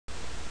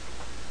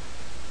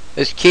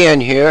It's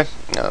Ken here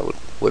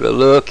with a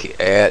look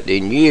at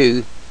the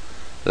new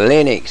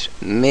Linux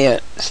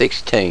Mint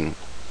 16.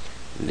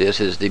 This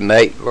is the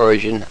Mate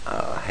version.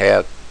 I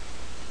have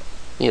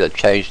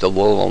changed the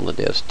wool on the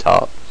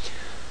desktop.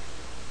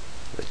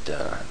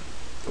 But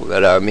we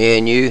got our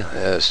menu.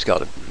 It's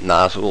got a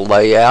nice little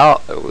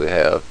layout. We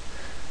have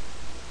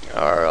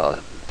our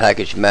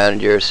package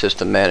manager,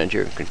 system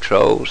manager, and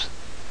controls.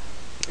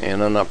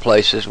 And on our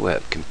places we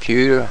have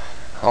computer,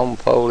 home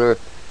folder,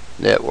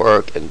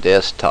 network, and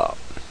desktop.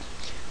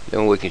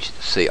 Then we can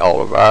see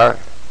all of our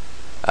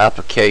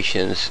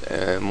applications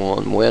in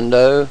one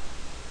window,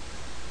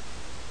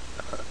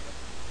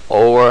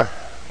 or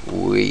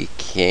we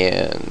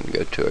can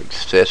go to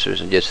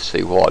accessories and just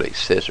see what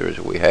accessories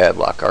we have,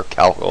 like our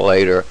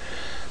calculator,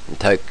 and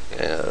take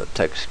a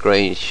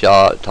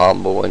screenshot,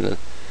 tumble in the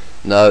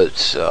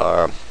notes,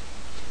 our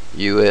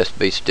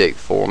USB stick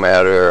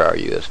formatter, our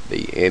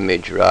USB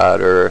image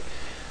writer,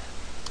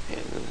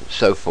 and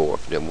so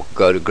forth. Then we'll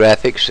go to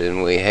graphics,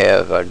 and we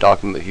have our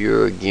document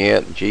viewer,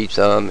 GIMP,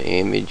 GThumb,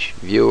 image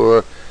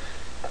viewer,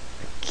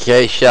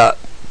 K-Shot,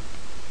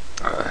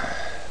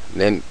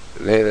 then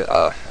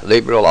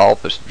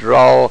LibreOffice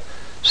Draw,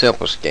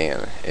 Simple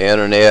Scan,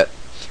 Internet.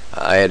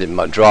 I added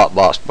my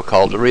Dropbox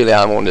because really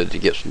I wanted to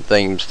get some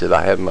things that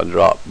I have in my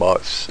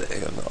Dropbox,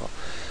 and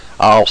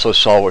I also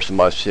saw where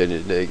somebody said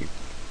that they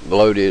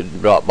loaded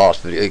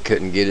Dropbox but they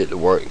couldn't get it to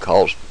work and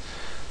caused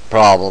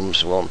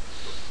problems. Well,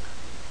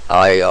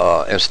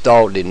 I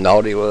installed the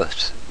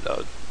Nautilus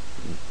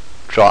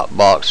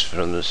Dropbox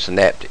from the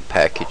Synaptic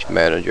Package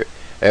Manager.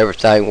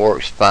 Everything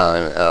works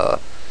fine.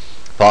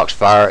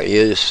 Foxfire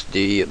is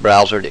the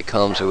browser that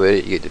comes with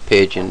it. You get the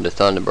Pigeon, the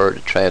Thunderbird, the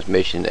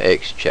Transmission, the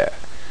XChat.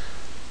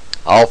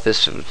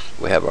 Office,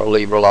 we have our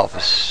LibreOffice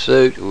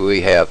suite.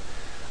 We have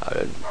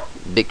our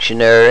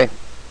dictionary.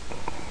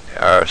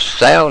 Our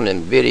sound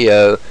and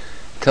video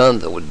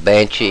comes with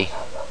Banshee,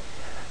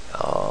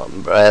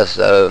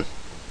 Brazzo.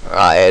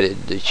 I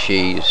added the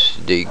Cheese,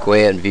 the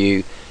Gwen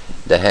View,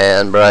 the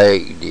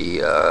Handbrake, the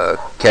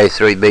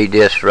K3B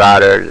disc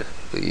writer,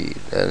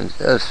 and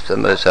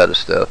some of this other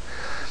stuff.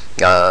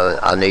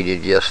 I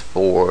needed just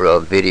for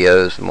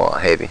videos and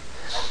what have you.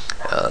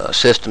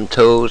 System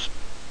tools.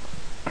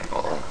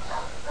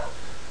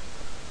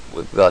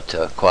 We've got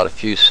quite a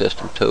few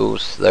system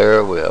tools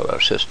there. We have our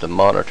system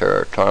monitor,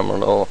 our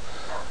terminal.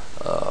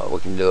 We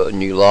can do a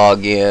new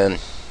login.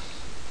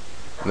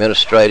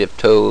 Administrative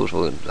tools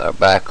with our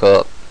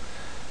backup.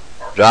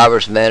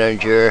 Drivers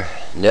manager,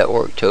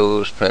 network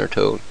tools, printer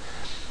tools.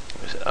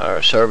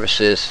 Our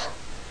services,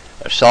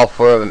 our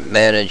software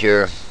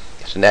manager,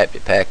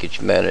 Synaptic Package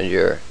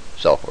Manager,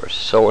 software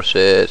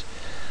sources,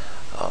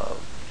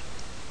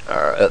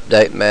 our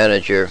update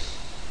manager,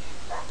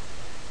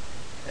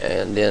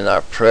 and then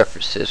our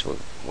preferences.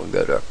 We'll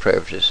go to our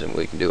preferences and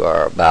we can do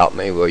our about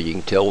me, where you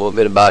can tell a little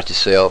bit about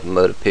yourself and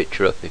load a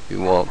picture up if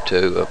you want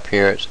to,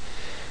 appearance,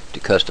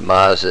 to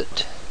customize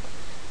it.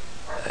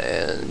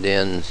 And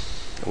then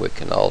we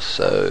can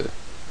also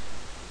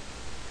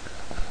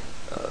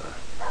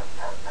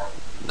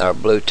our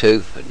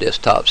Bluetooth,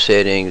 desktop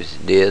settings,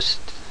 disk,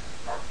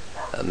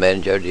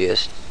 manager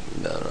disk,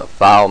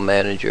 file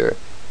manager,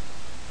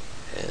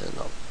 and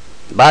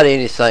about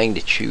anything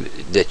that you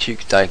can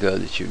think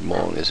of that you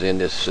want is in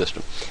this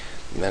system.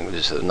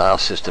 This is a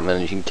nice system,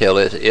 and you can tell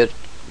it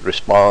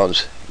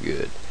responds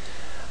good.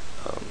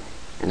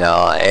 Now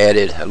I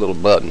added a little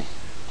button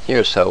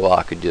here so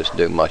I could just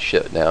do my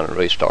shutdown and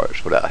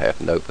restarts without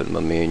having to open my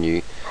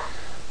menu.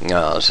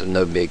 It's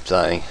no big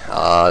thing.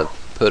 I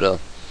put a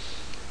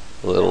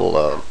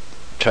little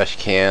trash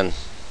can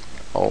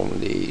on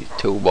the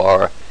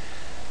toolbar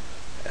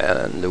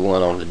and the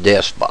one on the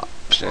desktop,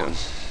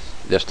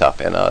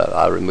 and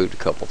I removed a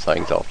couple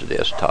things off the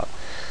desktop,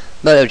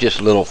 but they're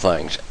just little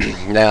things.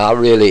 Now I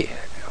really,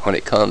 when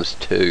it comes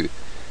to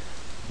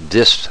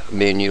this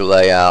menu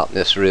layout,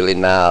 it's really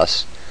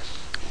nice.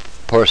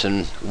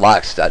 Person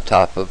likes that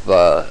type of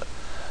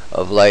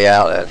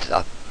layout,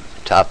 that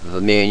type of a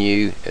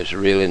menu. It's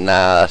really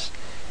nice,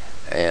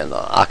 and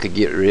I could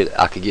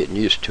get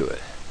used to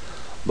it.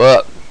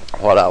 But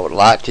what I would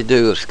like to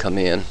do is come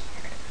in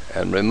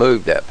and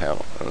remove that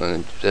panel,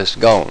 and it's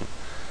gone.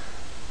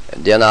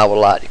 And then I would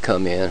like to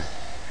come in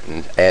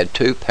and add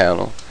two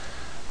panel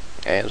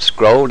and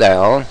scroll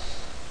down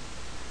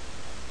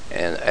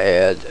and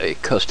add a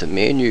custom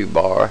menu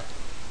bar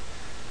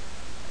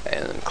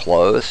and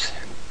close,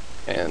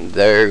 and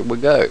there we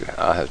go.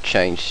 I have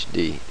changed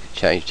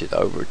it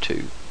over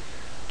to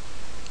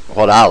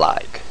what I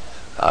like.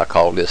 I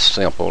call this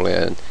simple,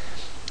 and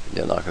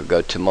then I could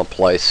go to my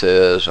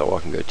places, or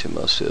I can go to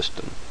my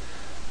system,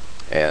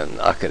 and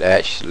I could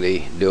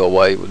actually do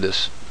away with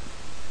this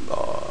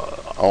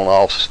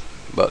on-off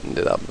button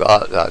that I've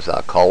got, as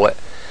I call it.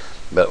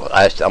 But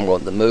actually I'm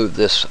going to move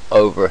this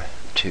over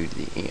to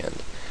the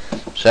end.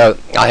 So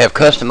I have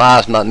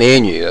customized my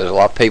menu. A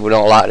lot of people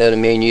don't like the other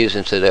menus,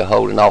 and so they're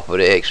holding off of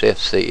the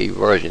XFCE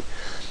version.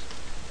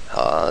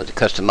 To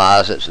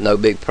customize it's no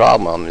big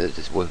problem.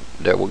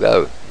 There we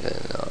go.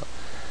 And,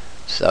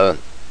 so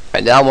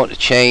And now I want to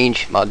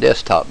change my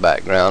desktop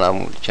background. I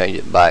want to change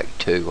it back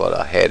to what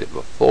I had it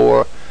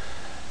before,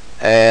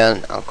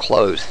 and I'll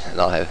close,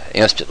 and I'll have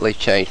instantly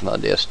changed my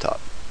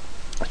desktop.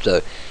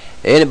 So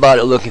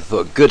anybody looking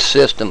for a good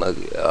system,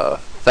 a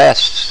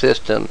fast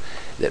system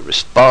that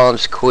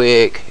responds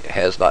quick,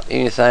 has about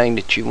anything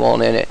that you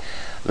want in it,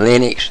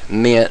 Linux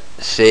Mint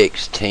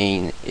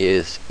 16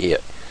 is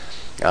it.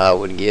 I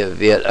would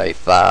give it a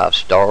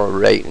 5-star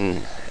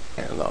rating,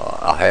 and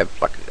I'll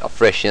have like a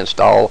fresh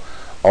install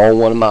on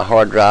one of my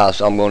hard drives.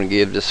 I'm going to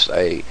give this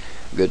a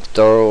good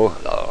thorough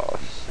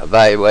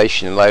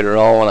evaluation later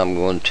on. I'm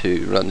going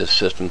to run this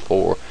system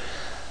for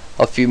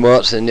a few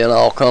months, and then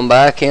I'll come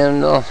back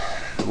and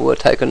we'll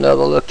take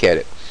another look at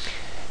it.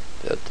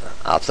 But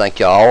I thank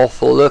y'all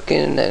for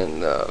looking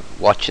and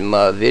watching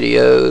my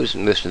videos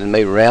and listening to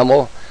me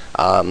ramble.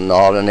 I'm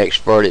not an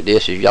expert at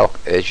this,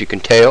 as you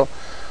can tell,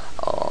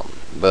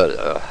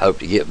 but hope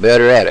to get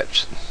better at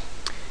it.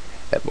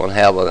 Everyone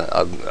have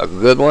a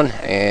good one,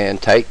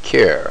 and take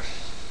care.